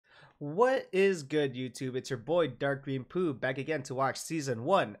What is good, YouTube? It's your boy Dark Green Poo back again to watch Season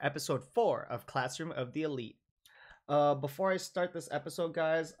 1, Episode 4 of Classroom of the Elite. Before I start this episode,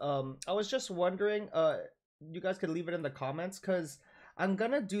 guys, I was just wondering, you guys could leave it in the comments, because I'm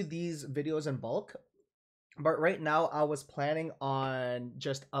gonna do these videos in bulk. But right now, I was planning on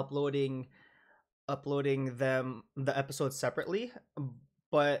just uploading the episodes separately.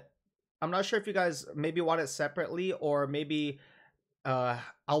 But I'm not sure if you guys maybe want it separately, or maybe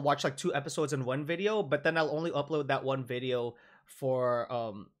I'll watch like 2 episodes in one video, but then I'll only upload that one video for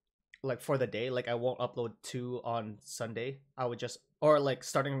like for the day. Like I won't upload 2 on Sunday. I would just, or like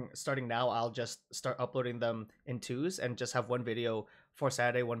starting now, I'll just start uploading them in 2s and just have one video for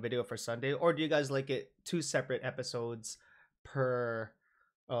Saturday, one video for Sunday. Or do you guys like it 2 separate episodes per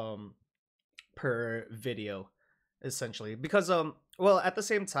video, essentially? Because well, at the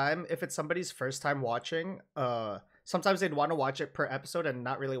same time, if it's somebody's first time watching, sometimes they'd want to watch it per episode and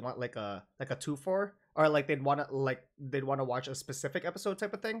not really want like a 2-4, or like they'd want to watch a specific episode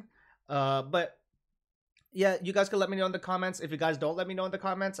type of thing. But yeah, you guys can let me know in the comments. If you guys don't let me know in the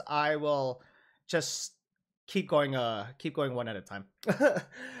comments, I will just keep going one at a time.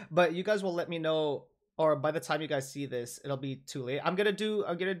 But you guys will let me know, or by the time you guys see this, it'll be too late. I'm gonna do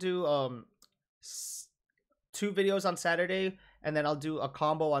 2 videos on Saturday, and then I'll do a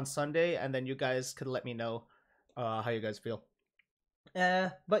combo on Sunday, and then you guys could let me know how you guys feel.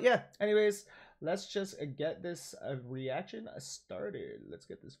 But yeah, anyways, let's just get this reaction started. Let's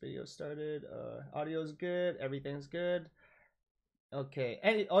get this video started. Audio's good, everything's good.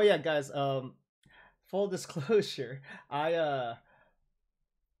 Okay. Oh yeah, guys, full disclosure, I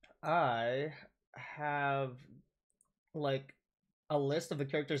have like a list of the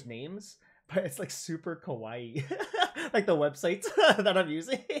characters' names, but it's like super kawaii. Like the websites that I'm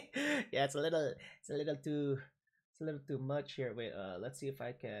using. Yeah, it's a little too much here. Wait, let's see if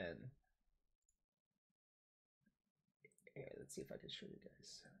I can. Yeah, let's see if I can show you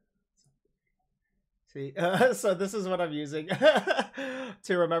guys. See, so this is what I'm using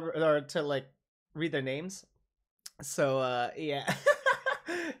to remember, or to like read their names. So yeah.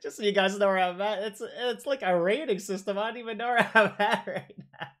 Just so you guys know where I'm at. It's like a rating system. I don't even know where I'm at right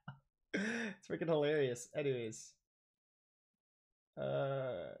now. It's freaking hilarious. Anyways.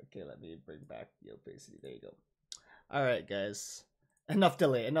 Okay, let me bring back the opacity. There you go. Alright, guys. Enough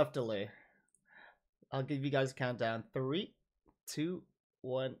delay. I'll give you guys a countdown. 3, 2,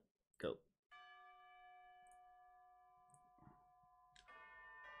 1, go.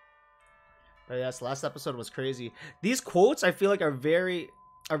 But yes, last episode was crazy. These quotes I feel like are very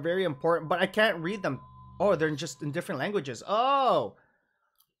important, but I can't read them. Oh, they're just in different languages. Oh.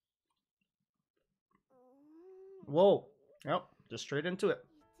 Whoa. Yep, just straight into it.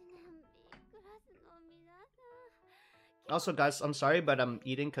 Also, guys, I'm sorry, but I'm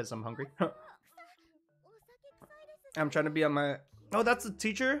eating because I'm hungry. I'm trying to be on my... Oh, that's the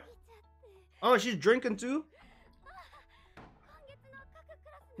teacher? Oh, she's drinking too?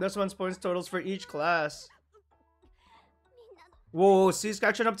 This one's points totals for each class. Whoa, C's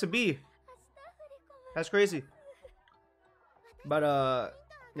catching up to B. That's crazy. But,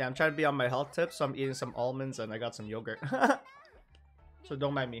 yeah, I'm trying to be on my health tips, so I'm eating some almonds and I got some yogurt. So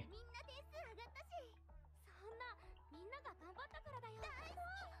don't mind me.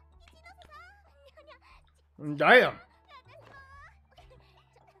 Damn!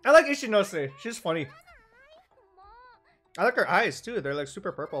 I like ICHINOSE. She's funny. I like her eyes too. They're like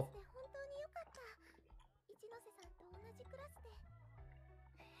super purple.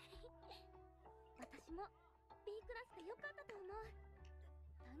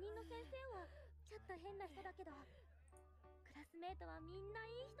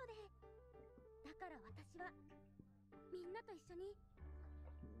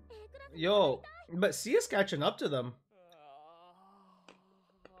 Yo, but C is catching up to them.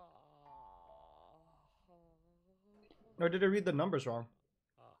 Or did I read the numbers wrong?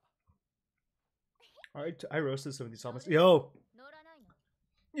 Alright, I roasted some of these comments. Yo,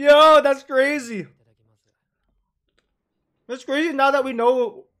 that's crazy. That's crazy now that we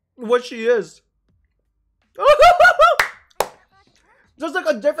know what she is. There's like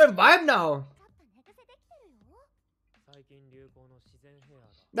a different vibe now.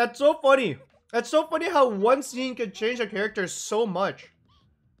 That's so funny. That's so funny how one scene can change a character so much.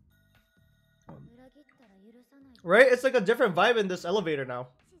 Right? It's like a different vibe in this elevator now.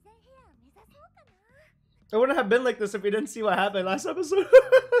 It wouldn't have been like this if we didn't see what happened last episode.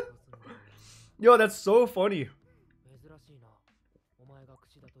 Yo, that's so funny.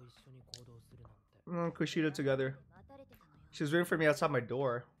 Kushida together. She's waiting for me outside my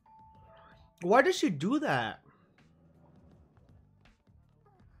door. Why did she do that?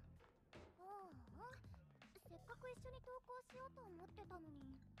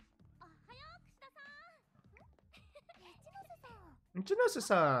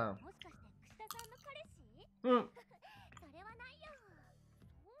 ICHINOSE-san. Hmm.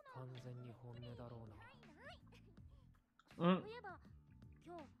 Mm.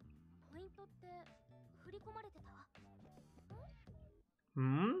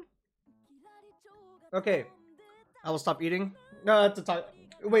 Hmm? Okay. I will stop eating. To talk.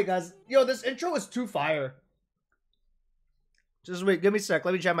 Wait, guys. Yo, this intro is too fire. Just wait. Give me a sec.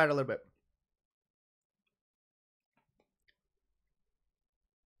 Let me jam out a little bit.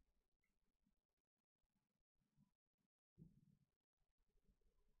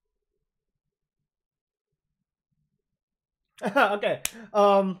 Okay.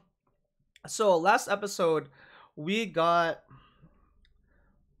 So last episode, we got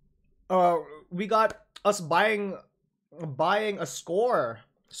uh we got us buying a score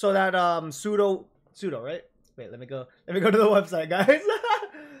so that pseudo, right? Wait, let me go to the website, guys.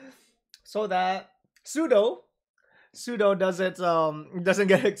 So that pseudo doesn't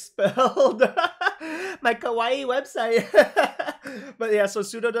get expelled. My kawaii website. But yeah, so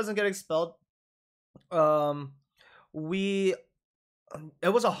pseudo doesn't get expelled. We It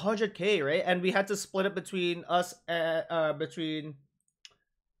was 100K, right? And we had to split it between us and between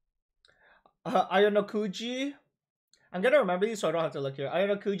Ayanokuji. I'm gonna remember these so I don't have to look here.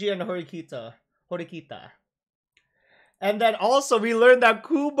 Ayanokuji and Horikita. And then also we learned that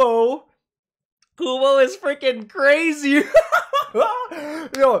Kubo is freaking crazy.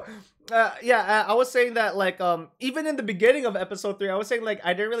 Yo, yeah, I was saying that like even in the beginning of episode 3, I was saying like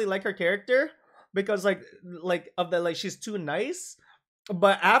I didn't really like her character because like she's too nice.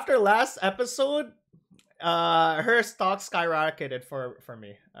 But after last episode, her stock skyrocketed for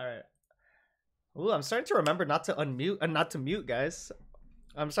me. All right. Ooh, I'm starting to remember not to unmute and not to mute, guys.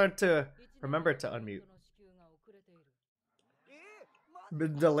 I'm starting to remember to unmute.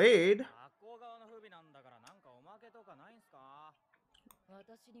 Been delayed.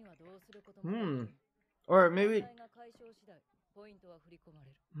 Or maybe.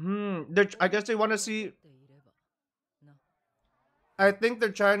 I guess they want to see. I think they're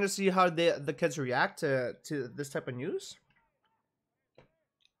trying to see how the kids react to this type of news.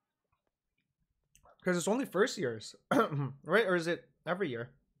 Because it's only first years, right? Or is it every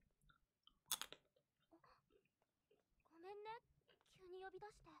year?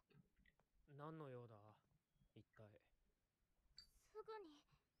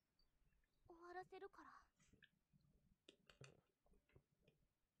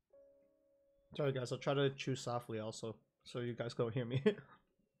 Sorry guys, I'll try to chew softly also, so you guys don't hear me.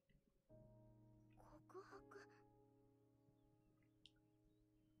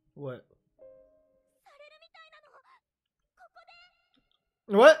 What?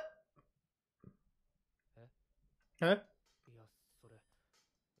 What? Huh?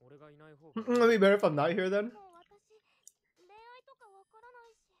 It'd be better if I'm not here then.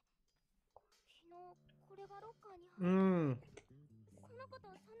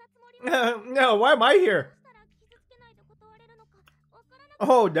 No, why am I here?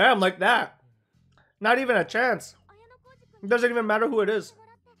 Oh, damn, like that. Not even a chance. It doesn't even matter who it is.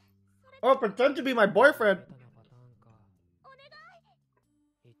 Oh, pretend to be my boyfriend.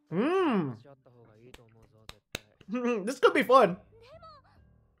 This could be fun.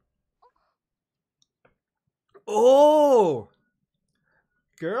 Oh,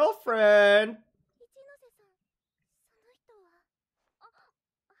 girlfriend.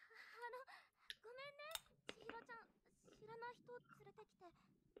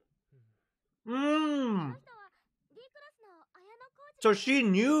 So she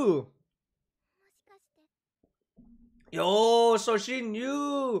knew. Yo, so she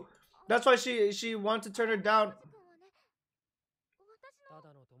knew. That's why she wanted to turn her down.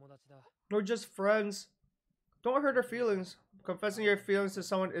 We're just friends. Don't hurt her feelings. Confessing your feelings to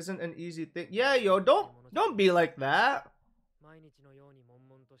someone isn't an easy thing. Yeah, yo, don't be like that.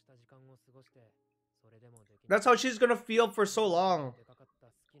 That's how she's gonna feel for so long.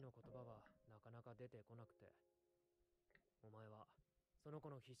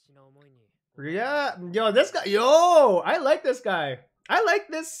 Yeah, yo, this guy, yo, I like this guy. I like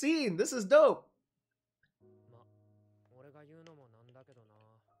this scene. This is dope.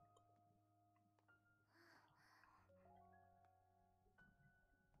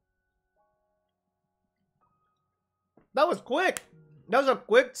 That was quick. That was a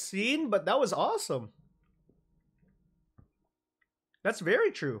quick scene, but that was awesome. That's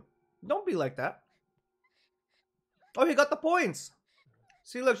very true. Don't be like that. Oh, he got the points.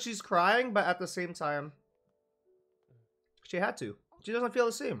 See, look, she's crying, but at the same time, she had to. She doesn't feel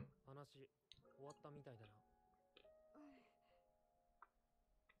the same.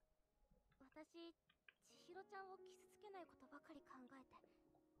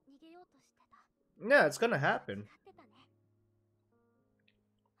 Yeah, it's gonna happen.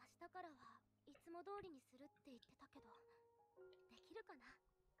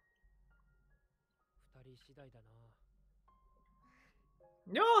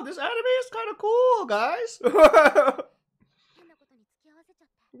 Yo, this anime is kind of cool, guys.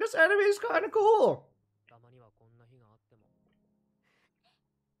 This anime is kind of cool.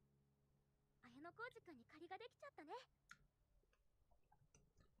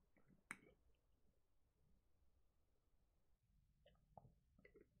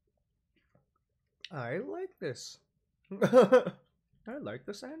 I like this. I like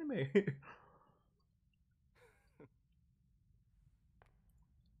this anime.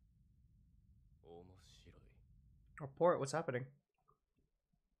 Report, what's happening?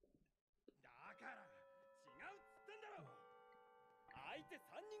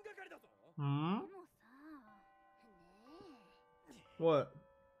 Hmm? What?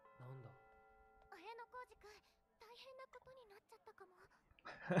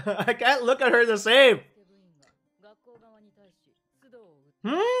 I can't look at her the same.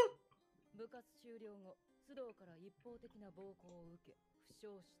 Hmm?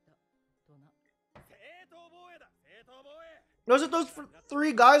 Was it those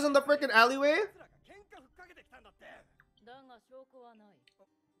three guys in the freaking alleyway?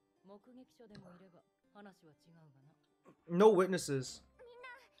 No witnesses.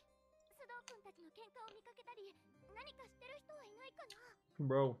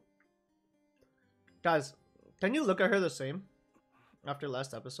 Bro. Guys, can you look at her the same after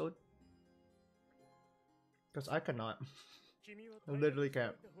last episode? Because I cannot. I literally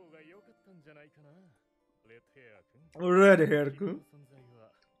can't. Red hair.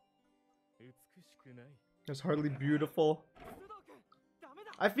 It's hardly beautiful.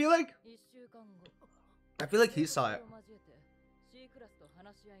 I feel like he saw it.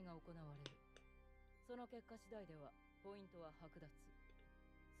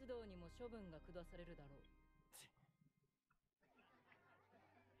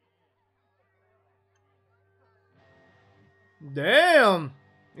 Damn!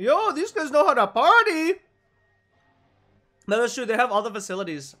 Yo, these guys know how to party! No, that's true, they have all the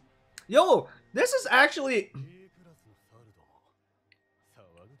facilities. Yo, this is actually...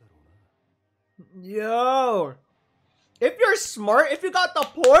 Yo! If you're smart, if you got the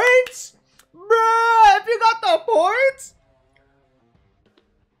points... Bruh! If you got the points...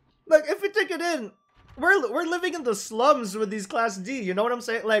 Like, if you take it in... We're living in the slums with these Class D, you know what I'm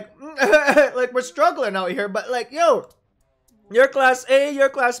saying? Like, like we're struggling out here, but like, yo... You're Class A, you're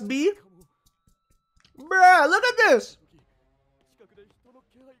Class B. Bruh, look at this.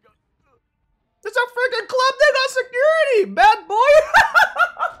 It's a freaking club, they got security. Bad boy.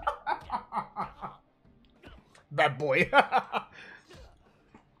 Bad boy.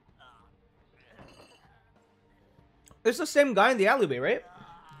 It's the same guy in the alleyway, right?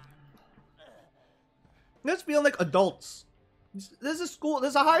 Let's feel like adults. This is school, this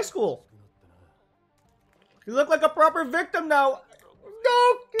is a high school. You look like a proper victim now.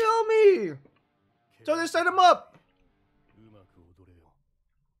 Don't kill me. So they set him up.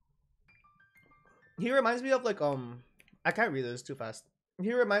 He reminds me of like I can't read this too fast.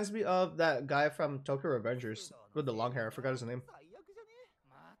 He reminds me of that guy from Tokyo Revengers with the long hair. I forgot his name.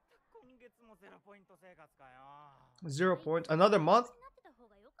 0 points. Another month.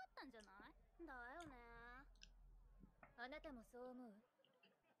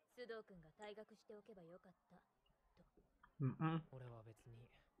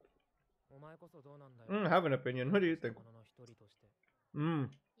 I have an opinion. What do you think?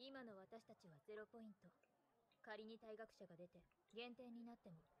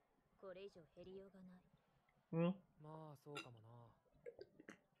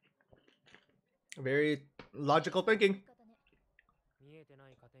 Very logical thinking.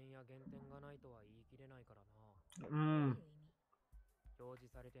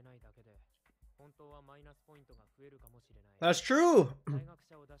 That's true.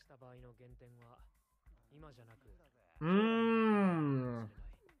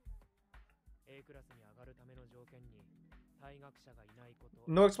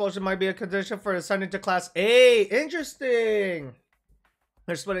 No expulsion might be a condition for ascending to Class A. Interesting.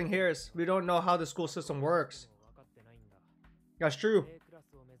 They're splitting hairs. We don't know how the school system works. That's true.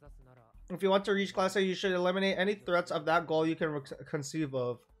 If you want to reach Class A, you should eliminate any threats of that goal you can conceive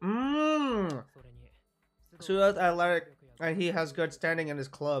of. Suda's athletic, and he has good standing in his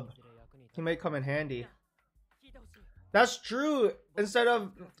club. He may come in handy. That's true. Instead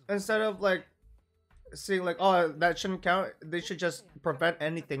of like seeing like, oh, that shouldn't count, they should just prevent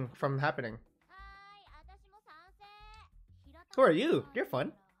anything from happening. Who are you? You're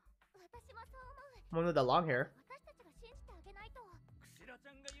fun. One with the long hair.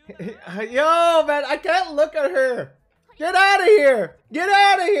 Yo, man, I can't look at her. Get out of here. Get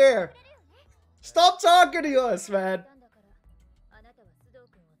out of here. Stop talking to us, man.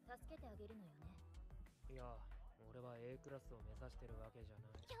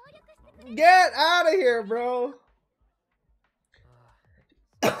 Get out of here, bro.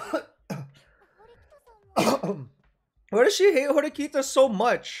 Why does she hate Horikita so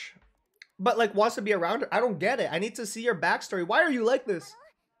much? But like wants to be around her? I don't get it. I need to see your backstory. Why are you like this?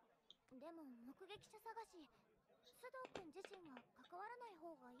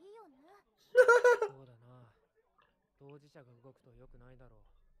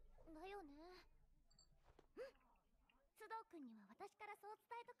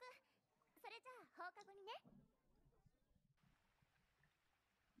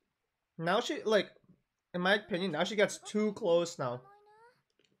 Now she, like, in my opinion, now she gets too close now.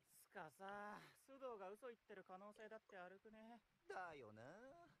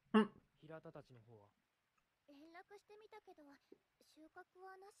 Hmm.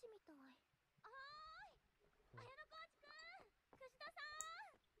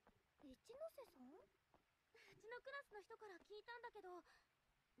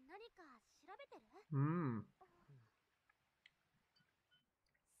 Hmm.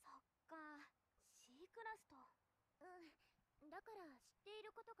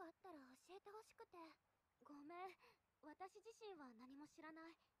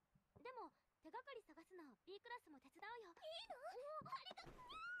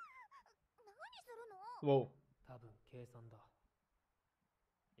 Whoa.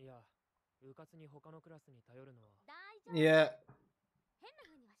 Yeah.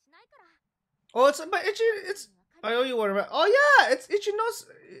 Oh, it's but it's I owe you one. Oh yeah, it's ICHINOSE.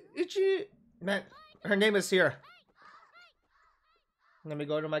 Ichi. Man, her name is here. Let me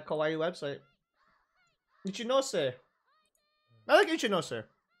go to my kawaii website. ICHINOSE. I like ICHINOSE.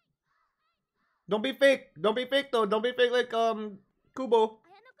 Don't be fake. Don't be fake though. Don't be fake like Kubo.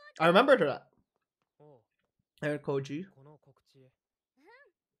 I remembered her that. And Koji.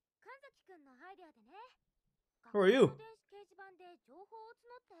 Who are you?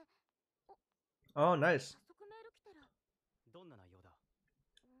 Oh, nice.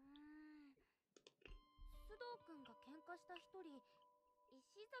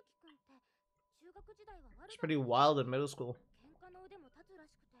 It's pretty wild in middle school.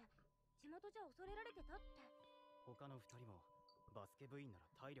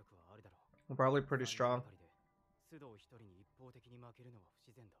 Probably pretty strong.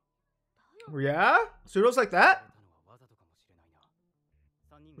 Yeah? Pseudo's like that?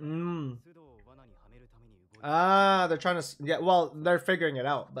 Mm. Ah, they're trying to... Yeah, well, they're figuring it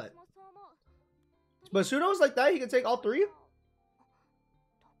out, but... But Pseudo's like that? He can take all three?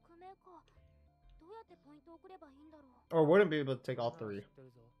 Or wouldn't be able to take all three?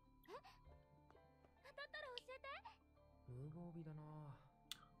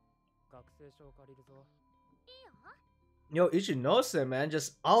 Yo, ICHINOSE, man,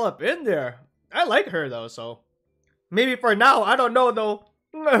 just all up in there. I like her, though, so... Maybe for now, I don't know, though.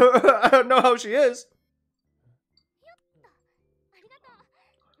 I don't know how she is.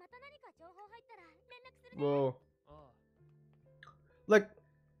 Whoa. Like,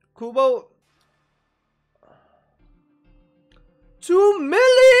 Kubo... 2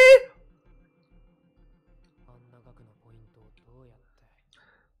 milli?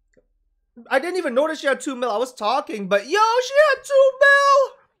 I didn't even notice she had 2 mil. I was talking, but yo, she had 2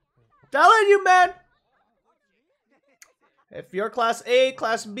 mil! Telling you, man. If you're class A,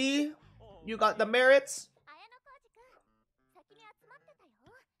 class B, you got the merits.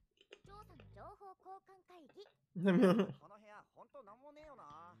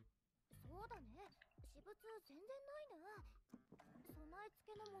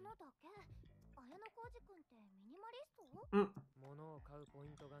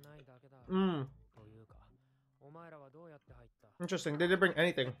 Interesting. They didn't bring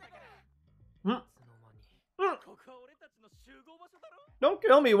anything. Don't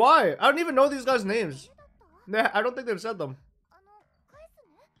kill me. Why? I don't even know these guys' names. I don't think they've said them.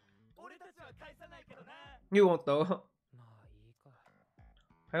 You won't though.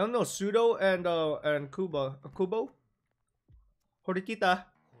 I don't know Pseudo and Kubo. Horikita.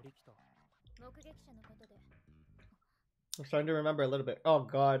 I'm starting to remember a little bit. Oh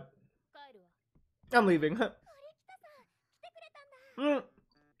god. I'm leaving. I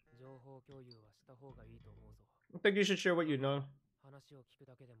think you should share what you know.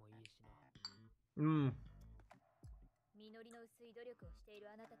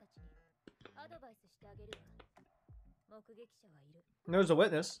 There's a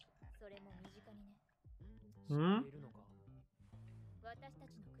witness. Hmm?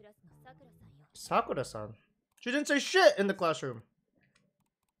 Sakura-san. She didn't say shit in the classroom.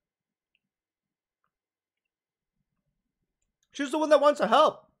 She's the one that wants to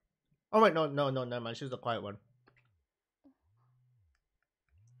help. Oh wait, no, never mind. She's the quiet one.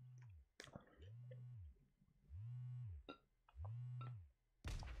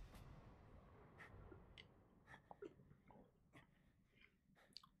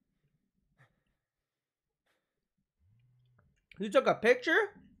 You took a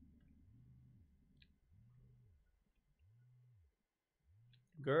picture?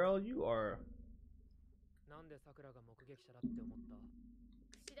 Girl, you are...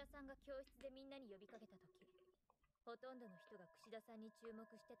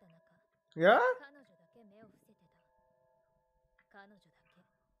 Yeah?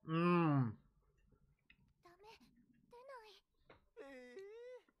 Mmm.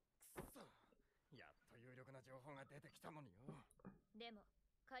 でも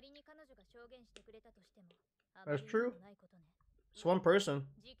仮に彼女が証言してくれたとしても、 That's true. It's one person.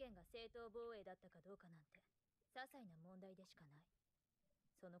 事件が正当防衛だったかどうかなんて些細な問題でしかない。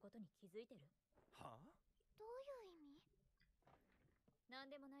そのことに気づいてる？はあ？どういう意味？なん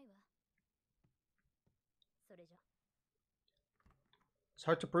でもないわ。それじゃ。 It's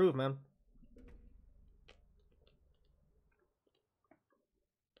hard to prove, man.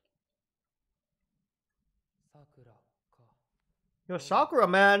 Yo, Sakura,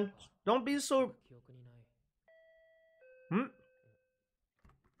 man. Don't be so... Hmm?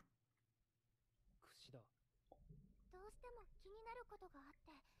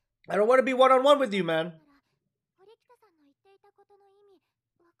 I don't want to be one-on-one with you, man.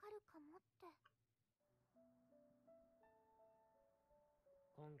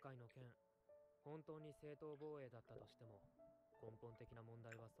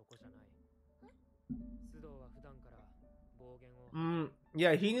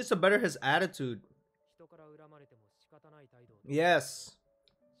 Yeah, he needs to better his attitude. Yes.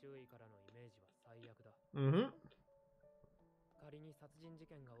 Mm-hmm. 仮に殺人事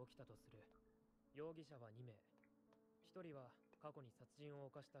件が起きたとする。容疑者は2名。1人は過去に殺人を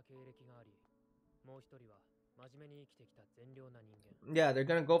犯した経歴があり、もう1人は真面目に生きてきた善良な人間。Yeah, they're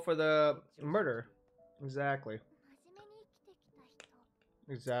gonna go for the murder. Exactly.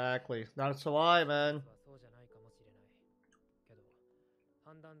 Exactly. That's why, man. そうじゃないかもしれない。けど、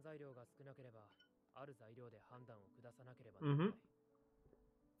判断材料が少なければ、ある材料で判断を下さなければならない。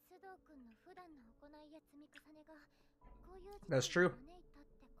須藤君の普段の行いや積み重ねが That's true.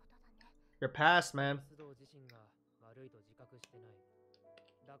 Your past, man.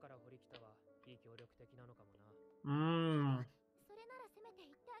 Mmm.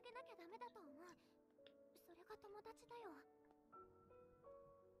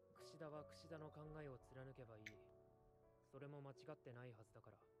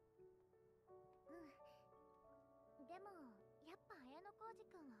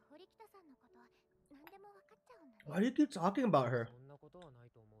 Why do you keep talking about her?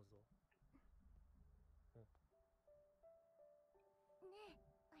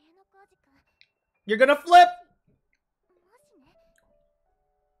 You're gonna flip!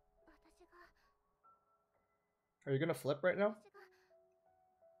 Are you gonna flip right now?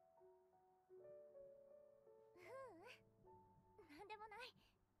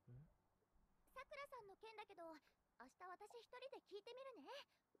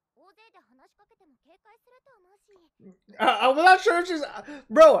 I'm not sure if she's...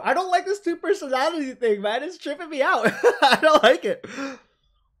 Bro, I don't like this two personality thing, man. It's tripping me out. I don't like it.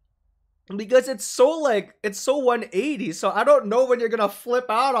 Because it's so like, it's so 180. So I don't know when you're gonna flip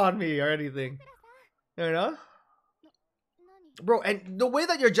out on me or anything. You know? Bro, and the way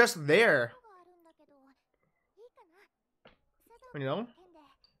that you're just there. You know?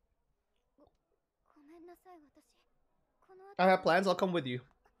 I have plans, I'll come with you.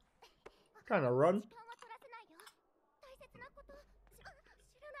 Kind of run.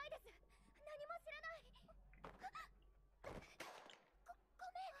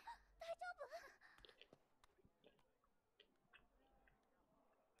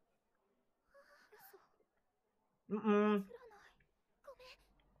 Mm-mm.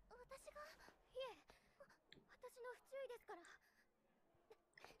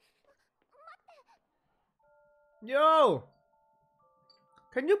 Yo!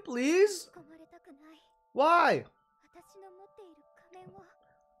 Can you please? Why?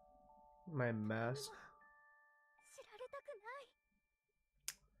 My mask.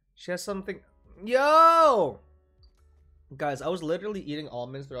 She has something. Yo! Guys, I was literally eating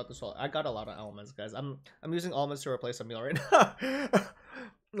almonds throughout this whole. I got a lot of almonds, guys. I'm using almonds to replace a meal right now.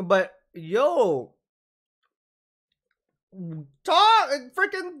 But yo, talk,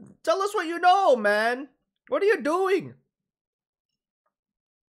 freaking tell us what you know, man. What are you doing?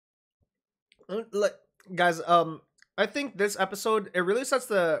 Like, guys, I think this episode, it really sets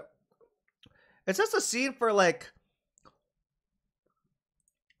the scene for like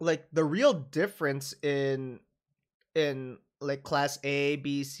the real difference in like class A,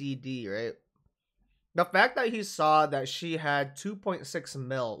 B, C, D, right? The fact that he saw that she had 2.6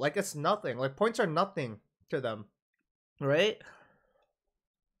 mil, like it's nothing. Like points are nothing to them, right?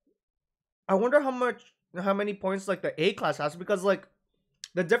 I wonder how many points like the A class has, because like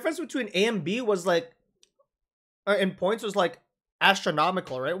the difference between A and B was like in points was like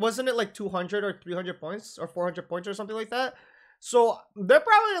astronomical, right? Wasn't it like 200 or 300 points or 400 points or something like that? So they're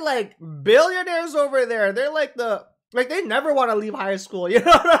probably like billionaires over there. They're like they never want to leave high school. You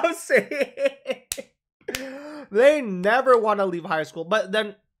know what I'm saying? They never want to leave high school. But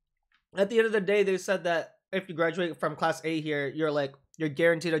then at the end of the day, they said that if you graduate from class A here, you're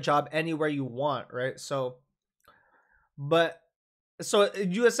guaranteed a job anywhere you want, right? So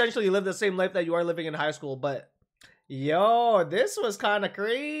you essentially live the same life that you are living in high school. But yo, this was kind of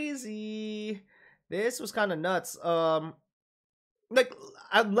crazy. This was kind of nuts. Like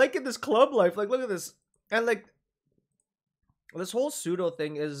I'm liking this club life. Like, look at this. And like this whole pseudo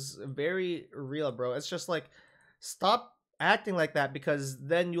thing is very real, bro. It's just like, stop acting like that, because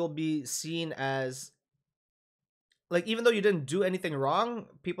then you'll be seen as like, even though you didn't do anything wrong,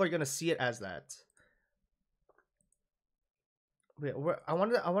 people are gonna see it as that. Wait, I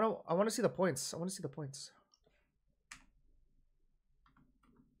want to see the points. I want to see the points.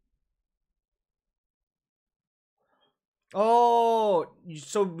 Oh,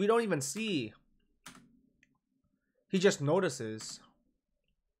 so we don't even see. He just notices.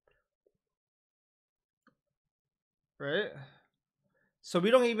 Right? So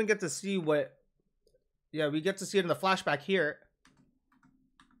we don't even get to see what... Yeah, we get to see it in the flashback here.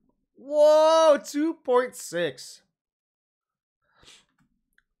 Whoa, 2.6.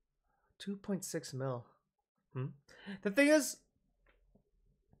 2.6 mil. The thing is,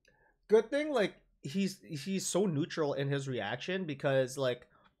 good thing, like, he's so neutral in his reaction, because, like,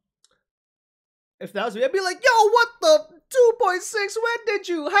 if that was me, I'd be like, yo, what the 2.6? When did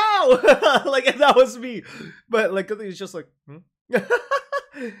you? How? Like, if that was me. But, like, he's just like,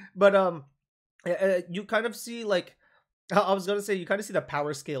 But, you kind of see, like, I was gonna say, you kind of see the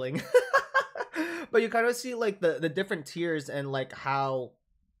power scaling. But you kind of see, like, the different tiers, and, like, how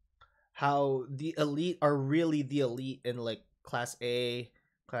the elite are really the elite in, like, class A,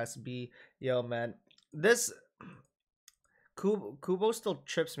 class B. Yo, man, this Kubo still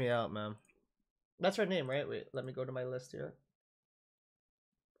trips me out, man. That's her name, right? Wait, let me go to my list here.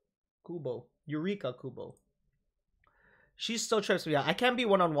 Kubo. Eureka Kubo. She still trips me out. I can't be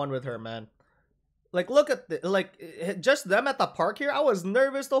one-on-one with her, man. Like, look at the, like, just them at the park here. I was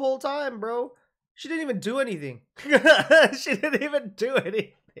nervous the whole time, bro. She didn't even do anything. She didn't even do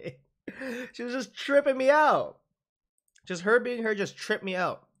anything. She was just tripping me out. Just her being her just tripped me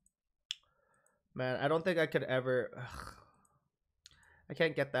out. Man, I don't think I could ever... Ugh. I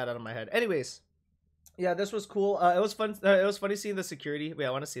can't get that out of my head. Anyways. Yeah, this was cool. It was fun. It was funny seeing the security. Wait,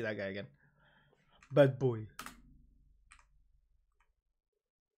 I want to see that guy again. Bad boy.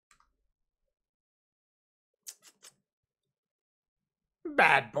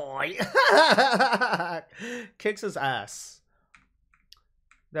 Bad boy. Kicks his ass.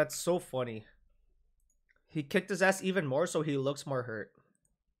 That's so funny. He kicked his ass even more, so he looks more hurt.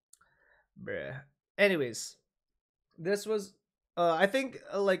 Bruh. Anyways, this was... I think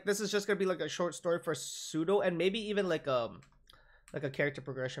like this is just gonna be like a short story for Pseudo, and maybe even like a character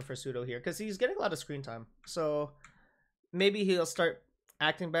progression for Pseudo here, because he's getting a lot of screen time. So maybe he'll start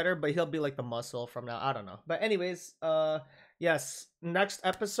acting better, but he'll be like the muscle from now. I don't know. But anyways, yes, next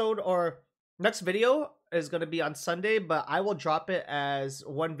episode or next video is gonna be on Sunday, but I will drop it as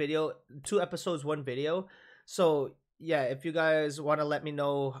one video, 2 episodes, 1 video. So yeah, if you guys want to let me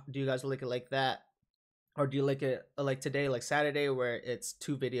know, do you guys like it like that? Or do you like it like today, like Saturday, where it's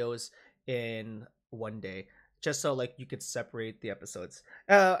 2 videos in 1 day, just so like you could separate the episodes.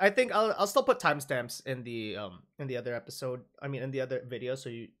 I think I'll still put timestamps in the other episode. I mean, in the other video, so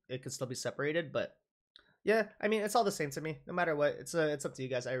it could still be separated. But yeah, I mean, it's all the same to me. No matter what, it's up to you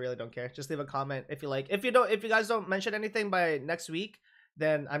guys. I really don't care. Just leave a comment if you like. If you guys don't mention anything by next week,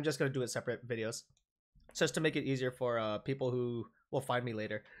 then I'm just gonna do it separate videos, just to make it easier for people who will find me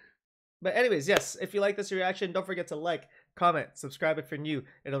later. But anyways, yes, if you like this reaction, don't forget to like, comment, subscribe if you're new.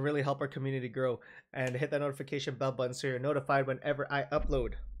 It'll really help our community grow. And hit that notification bell button so you're notified whenever I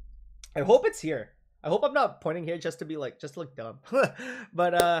upload. I hope it's here. I hope I'm not pointing here just to be like, just to look dumb.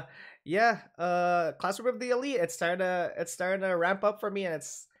 But yeah, Classroom of the Elite, it's starting to ramp up for me, and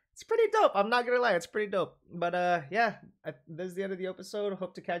it's pretty dope. I'm not gonna lie, it's pretty dope. But yeah, this is the end of the episode.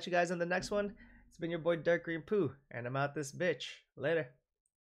 Hope to catch you guys in the next one. It's been your boy Dark Green Poo, and I'm out this bitch. Later.